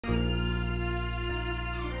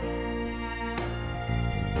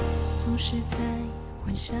总是在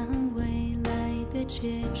幻想未来的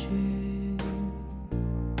结局，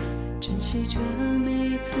珍惜着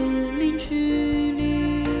每次零距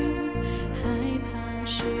离，害怕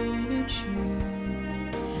失去，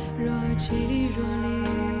若即若离。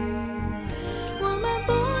我们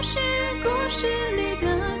不是故事里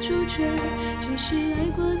的主角，只是爱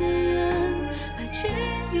过的人把记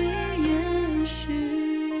忆延续。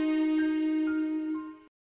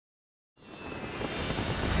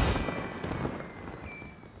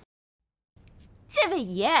这位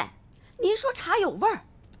爷，您说茶有味儿，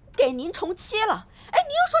给您重沏了。哎，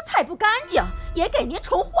您又说菜不干净，也给您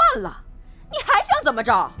重换了。你还想怎么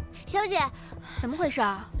着？小姐，怎么回事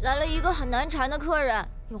啊？来了一个很难缠的客人，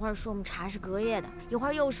一会儿说我们茶是隔夜的，一会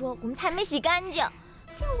儿又说我们菜没洗干净，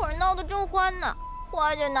这会儿闹得正欢呢，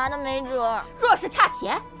花姐拿的没辙。若是差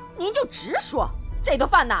钱，您就直说，这顿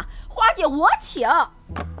饭呐，花姐我请。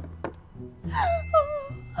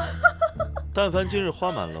但凡今日花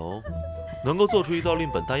满楼能够做出一道令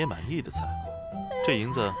本大爷满意的菜，这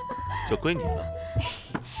银子就归你了。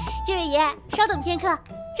这位爷，稍等片刻，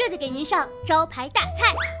这就给您上招牌大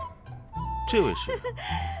菜。这位是？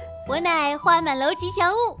我乃花满楼吉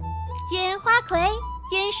祥物，兼花魁，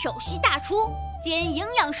兼首席大厨，兼营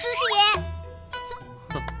养师师爷。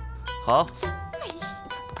哼，好。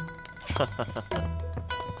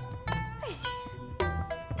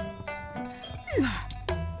玉儿，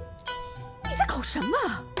你在搞什么？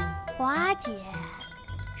花姐，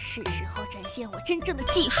是时候展现我真正的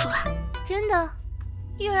技术了。真的，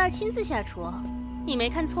玉儿要亲自下厨，你没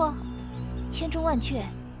看错，千真万确。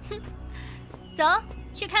哼，走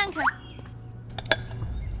去看看。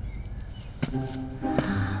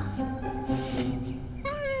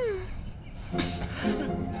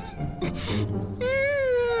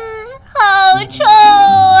好臭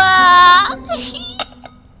啊！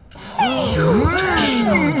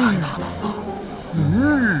太大了！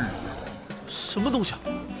什么东西啊？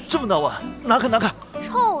这么大碗，拿开拿开！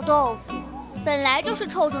臭豆腐本来就是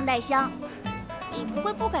臭中带香，你不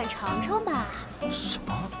会不敢尝尝吧？什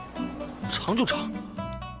么？尝就尝。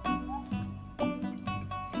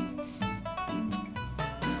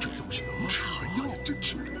这东西能吃呀，真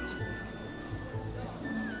吃的。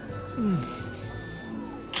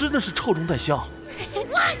真的是臭中带香。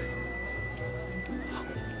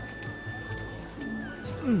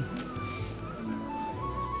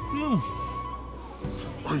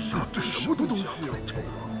哎呀，这什么东西啊！臭啊！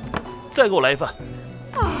再给我来一份。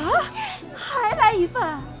啊，还来一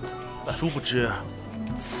份？殊不知，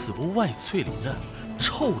此物外脆里嫩，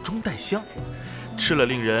臭中带香，吃了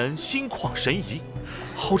令人心旷神怡，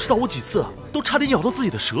好吃到我几次都差点咬到自己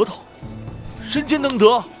的舌头。人间能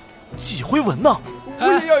得几回闻呢？我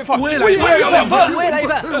也要一份，我也要2份，我也来一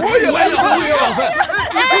份，我也要2份。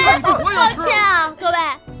哎，抱歉啊，各位，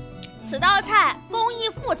此道菜工艺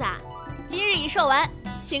复杂，今日已售完，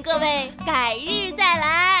请各位改日再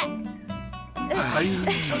来。哎呀，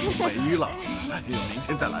这下就没了。哎呀，明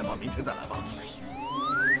天再来吧，明天再来吧。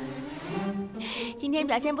今天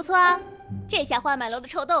表现不错啊，这下花满楼的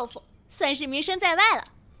臭豆腐算是名声在外了。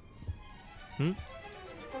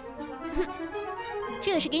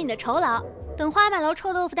这是给你的酬劳，等花满楼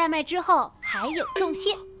臭豆腐大卖之后，还有重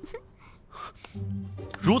谢。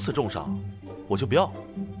如此重赏，我就不要了。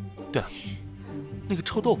对了，那个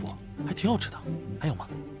臭豆腐还挺好吃的，还有吗？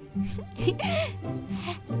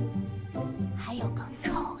还有更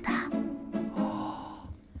臭的。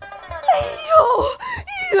哎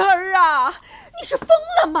呦，玉儿啊，你是疯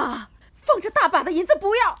了吗？放着大把的银子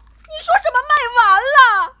不要，你说什么卖完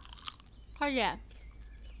了？花姐，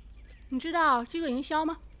你知道饥饿营销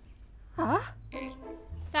吗？啊？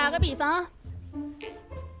打个比方，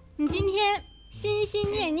你今天心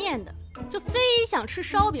心念念的就非想吃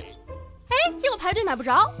烧饼，哎，结果排队买不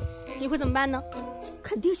着，你会怎么办呢？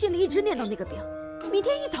肯定心里一直念叨那个饼，明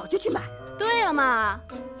天一早就去买。对了嘛，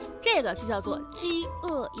这个就叫做饥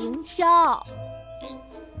饿营销，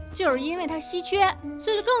就是因为它稀缺，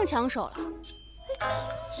所以就更抢手了。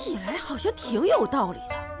起来好像挺有道理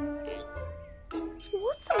的，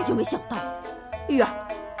我怎么就没想到？玉儿，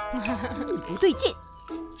你不对劲，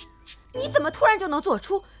你怎么突然就能做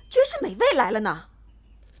出绝世美味来了呢？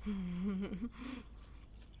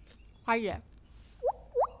花姐，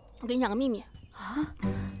我给你讲个秘密啊！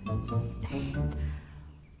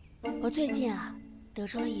我最近啊得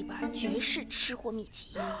知了一本绝世吃货秘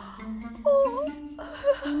籍，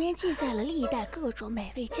里面记载了历代各种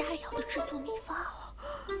美味佳肴的制作秘方。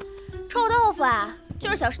臭豆腐啊，就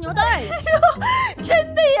是小试牛刀而已。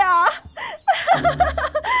真的呀？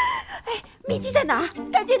哎，秘籍在哪儿？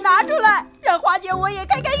赶紧拿出来，让花姐我也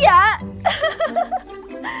开开眼。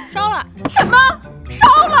烧了？什么？烧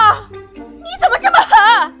了？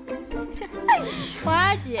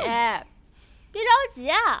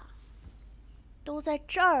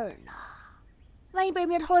这儿呢，万一被人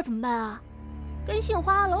别偷了怎么办啊？跟杏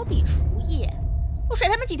花楼比厨艺，我甩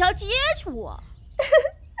他们几条街去我。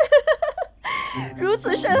如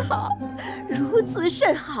此甚好，如此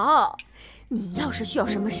甚好。你要是需要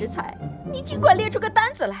什么食材，你尽管列出个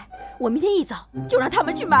单子来，我明天一早就让他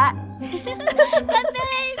们去买。干杯，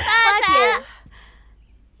花姐！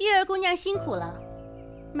玉儿姑娘辛苦了，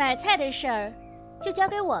买菜的事儿就交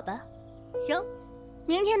给我吧。行，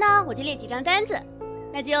明天呢我就列几张单子，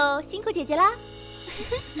那就辛苦姐姐啦。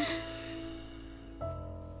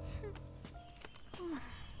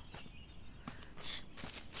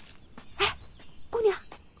哎，姑娘，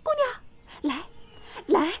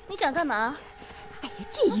来，你想干嘛？哎呀，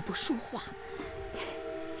借一步说话。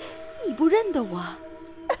你不认得我？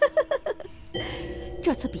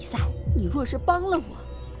这次比赛，你若是帮了我，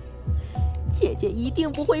姐姐一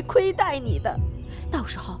定不会亏待你的。到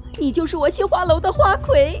时候你就是我杏花楼的花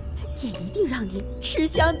魁，姐一定让你吃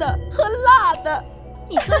香的喝辣的。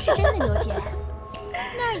你说是真的，牛姐？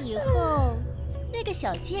那以后那个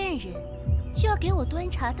小贱人就要给我端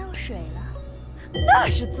茶倒水了。那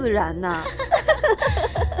是自然呐。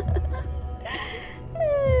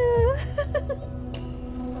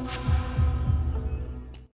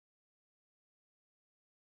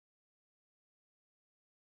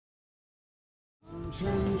沉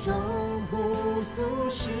重朴素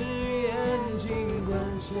誓言，尽管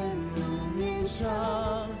潜入绵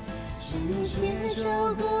长，只写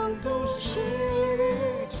首歌都是